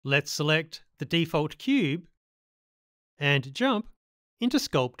Let's select the default cube and jump into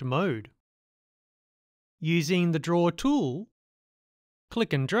Sculpt mode. Using the Draw tool,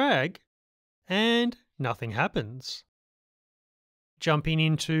 click and drag, and nothing happens. Jumping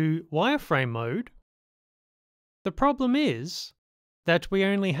into wireframe mode, the problem is that we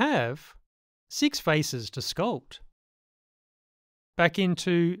only have 6 faces to sculpt. Back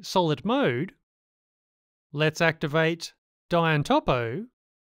into solid mode, let's activate Dyntopo,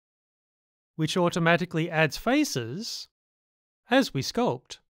 which automatically adds faces as we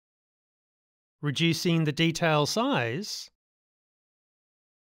sculpt. Reducing the detail size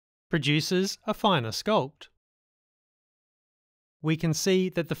produces a finer sculpt. We can see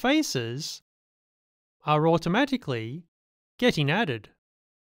that the faces are automatically getting added.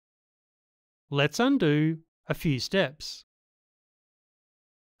 Let's undo a few steps.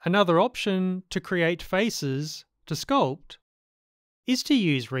 Another option to create faces to sculpt is to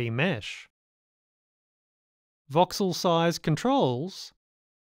use Remesh. Voxel Size controls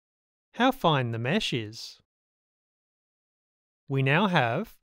how fine the mesh is. We now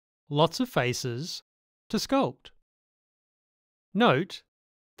have lots of faces to sculpt. Note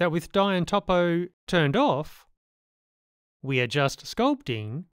that with Dyntopo turned off, we are just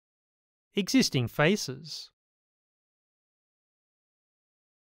sculpting existing faces.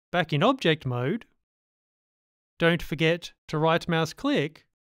 Back in object mode, don't forget to right mouse click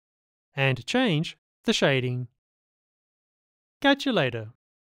and change the shading. Catch you later.